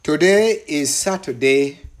Today is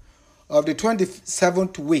Saturday of the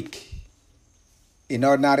 27th week in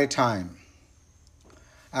ordinary time.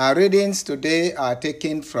 Our readings today are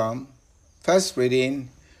taken from first reading,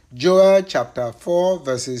 Joel chapter 4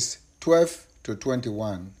 verses 12 to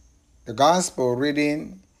 21. The gospel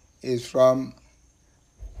reading is from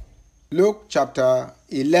Luke chapter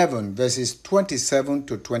 11 verses 27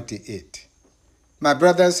 to 28. My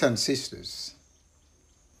brothers and sisters,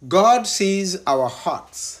 God sees our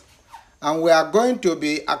hearts, and we are going to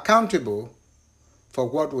be accountable for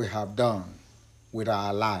what we have done with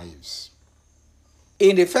our lives.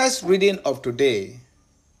 In the first reading of today,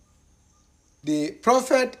 the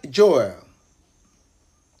prophet Joel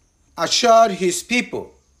assured his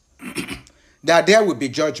people that there will be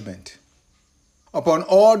judgment upon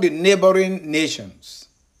all the neighboring nations.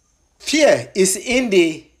 Fear is in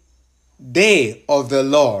the day of the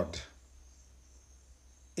Lord,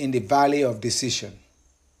 in the valley of decision.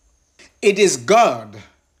 It is God.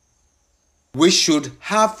 We should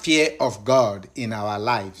have fear of God in our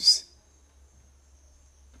lives.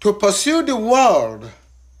 To pursue the world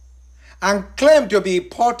and claim to be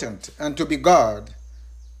important and to be God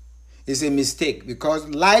is a mistake, because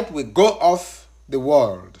light will go off the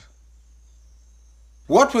world.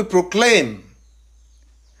 What we proclaim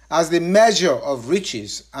as the measure of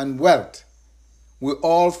riches and wealth will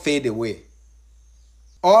all fade away.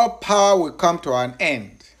 All power will come to an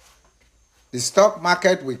end. The stock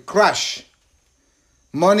market will crash.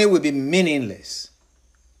 Money will be meaningless.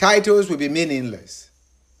 Titles will be meaningless.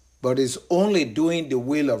 But it's only doing the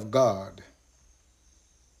will of God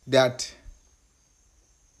that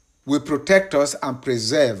will protect us and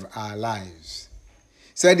preserve our lives.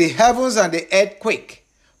 Said the heavens and the earth quake,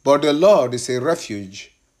 but the Lord is a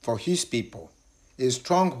refuge for his people, a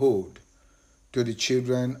stronghold to the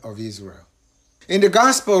children of Israel. In the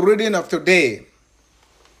gospel reading of today,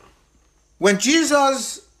 when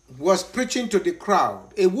Jesus was preaching to the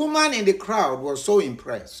crowd, a woman in the crowd was so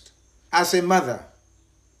impressed as a mother.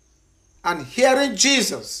 And hearing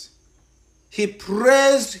Jesus, he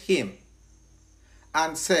praised him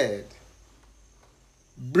and said,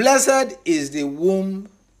 "Blessed is the womb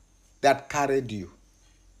that carried you,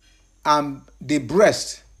 and the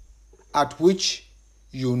breast at which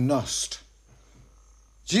you nursed."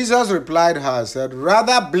 Jesus replied to her and said,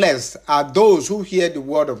 "Rather blessed are those who hear the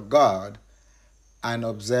word of God and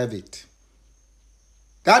observe it."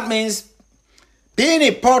 That means being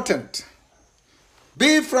important,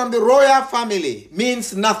 being from the royal family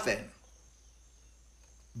means nothing.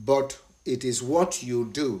 But it is what you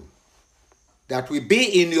do that will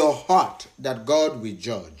be in your heart that God will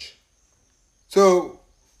judge. So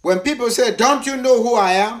when people say, "Don't you know who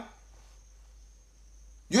I am?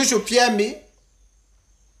 You should fear me."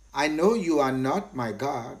 I know you are not my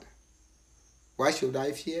God. Why should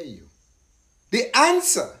I fear you? The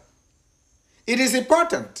answer, it is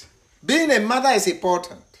important. Being a mother is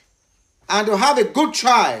important. And to have a good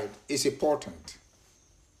child is important.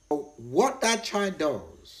 What that child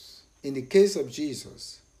does, in the case of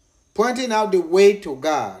Jesus, pointing out the way to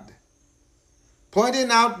God,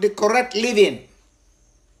 pointing out the correct living,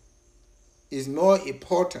 is more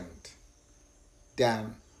important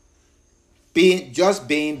than just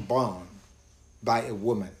being born by a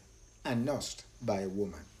woman and nursed by a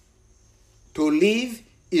woman. To live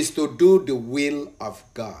is to do the will of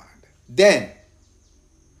God. Then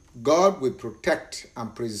God will protect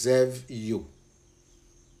and preserve you.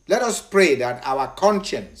 Let us pray that our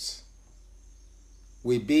conscience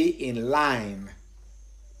will be in line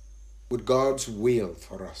with God's will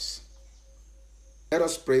for us. Let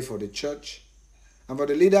us pray for the church and for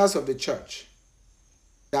the leaders of the church,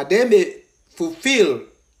 that they may fulfill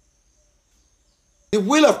the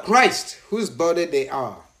will of Christ, whose body they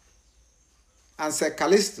are. And St.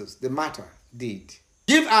 Callistus, the martyr, did.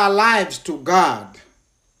 Give our lives to God,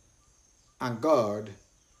 and God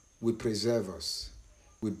will preserve us,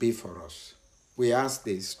 will be for us. We ask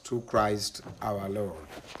this through Christ our Lord.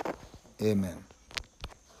 Amen.